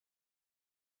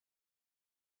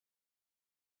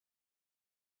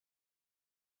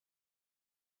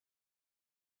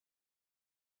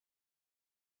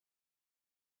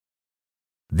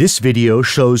This video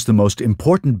shows the most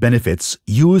important benefits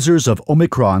users of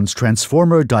OMICRON's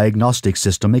Transformer Diagnostic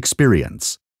System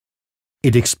experience.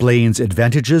 It explains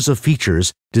advantages of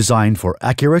features designed for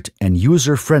accurate and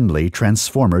user-friendly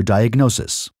transformer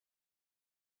diagnosis.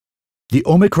 The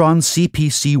OMICRON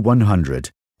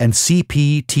CPC100 and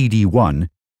CPTD1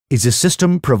 is a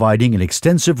system providing an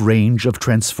extensive range of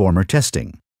transformer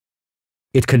testing.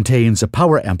 It contains a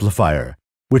power amplifier,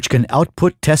 which can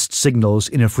output test signals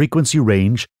in a frequency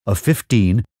range of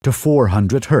 15 to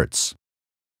 400 Hz.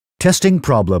 Testing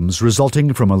problems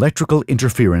resulting from electrical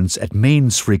interference at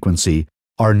mains frequency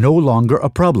are no longer a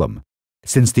problem,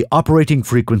 since the operating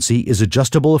frequency is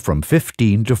adjustable from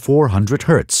 15 to 400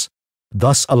 Hz,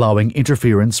 thus allowing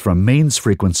interference from mains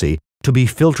frequency to be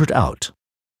filtered out.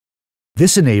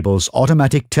 This enables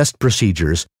automatic test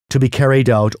procedures to be carried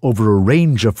out over a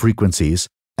range of frequencies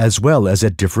as well as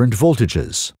at different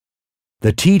voltages.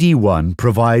 The TD1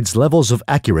 provides levels of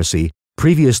accuracy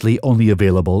previously only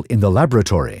available in the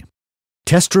laboratory.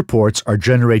 Test reports are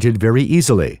generated very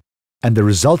easily, and the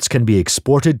results can be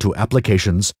exported to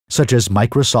applications such as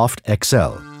Microsoft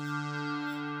Excel.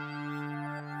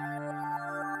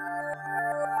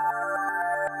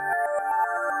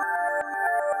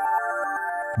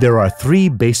 There are three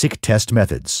basic test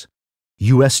methods: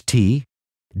 UST,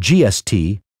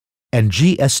 GST, and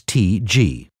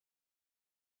GST-G.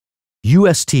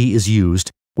 UST is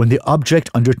used when the object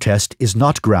under test is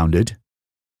not grounded,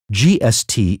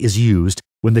 GST is used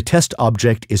when the test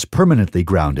object is permanently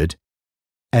grounded,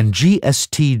 and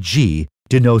GST-G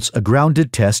denotes a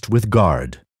grounded test with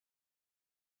guard.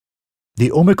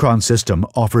 The OMICRON system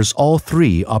offers all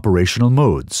three operational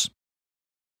modes.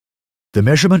 The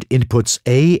measurement inputs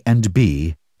A and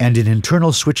B and an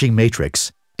internal switching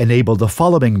matrix enable the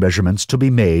following measurements to be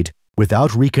made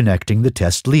without reconnecting the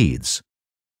test leads: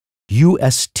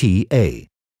 UST-A,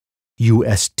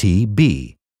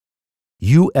 UST-B,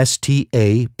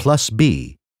 UST-A plus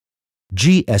B,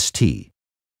 GST,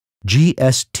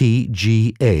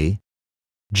 GST-G-A,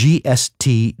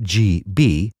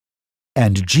 GST-G-B,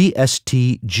 and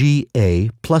GST-G-A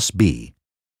plus B.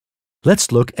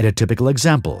 Let's look at a typical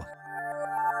example.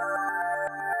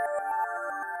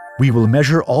 We will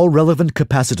measure all relevant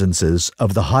capacitances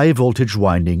of the high-voltage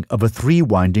winding of a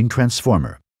 3-winding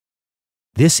transformer.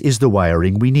 This is the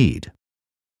wiring we need.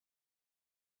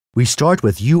 We start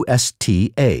with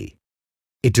UST-A.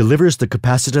 It delivers the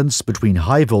capacitance between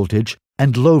high-voltage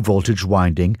and low-voltage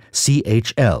winding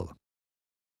CHL.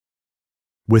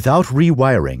 Without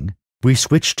rewiring, we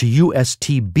switch to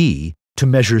UST-B to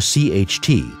measure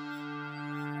CHT.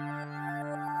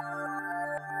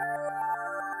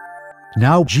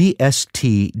 Now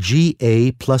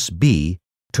GST-GA plus B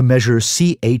to measure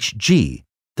CHG,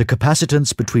 the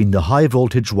capacitance between the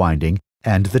high-voltage winding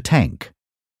and the tank.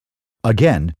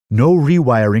 Again, no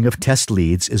rewiring of test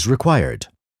leads is required.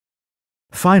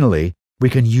 Finally, we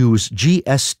can use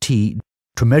GST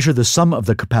to measure the sum of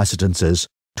the capacitances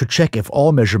to check if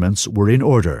all measurements were in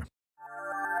order.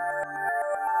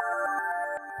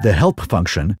 The help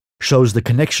function shows the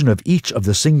connection of each of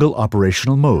the single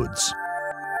operational modes.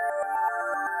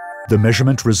 The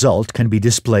measurement result can be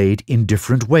displayed in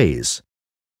different ways: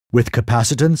 with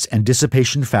capacitance and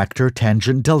dissipation factor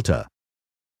tangent delta,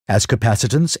 as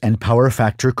capacitance and power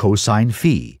factor cosine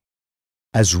phi,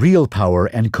 as real power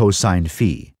and cosine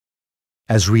phi,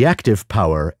 as reactive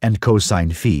power and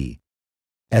cosine phi,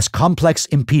 as complex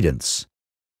impedance,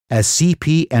 as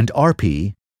CP and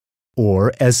RP,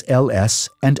 or as LS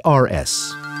and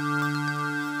RS.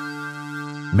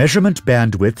 Measurement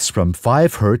bandwidths from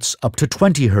 5 Hz up to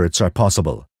 20 Hz are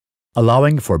possible,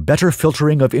 allowing for better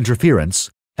filtering of interference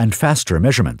and faster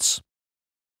measurements.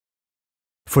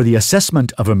 For the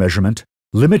assessment of a measurement,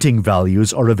 limiting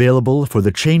values are available for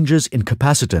the changes in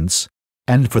capacitance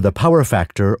and for the power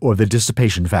factor or the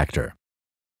dissipation factor.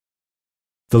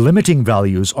 The limiting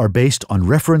values are based on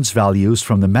reference values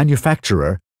from the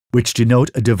manufacturer, which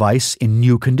denote a device in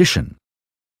new condition.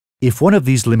 If one of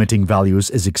these limiting values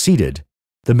is exceeded,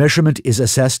 the measurement is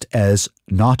assessed as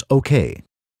not okay.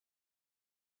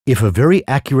 If a very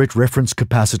accurate reference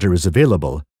capacitor is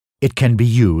available, it can be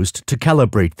used to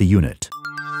calibrate the unit.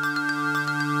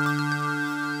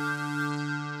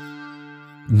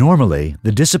 Normally,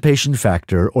 the dissipation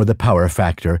factor or the power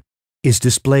factor is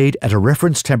displayed at a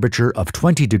reference temperature of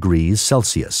 20 degrees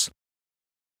Celsius.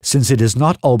 Since it is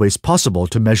not always possible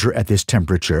to measure at this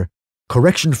temperature,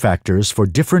 correction factors for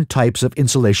different types of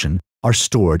insulation are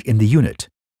stored in the unit.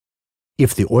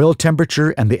 If the oil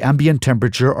temperature and the ambient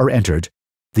temperature are entered,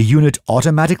 the unit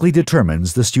automatically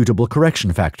determines the suitable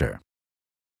correction factor.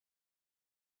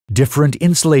 Different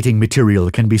insulating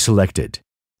material can be selected: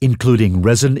 including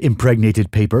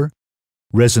resin-impregnated paper,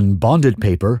 resin-bonded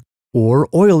paper, or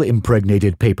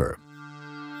oil-impregnated paper.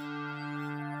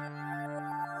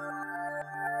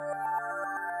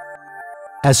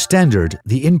 As standard,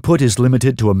 the input is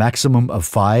limited to a maximum of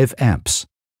 5 amps.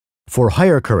 For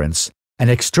higher currents, an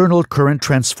external current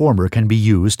transformer can be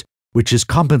used, which is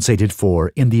compensated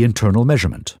for in the internal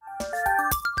measurement.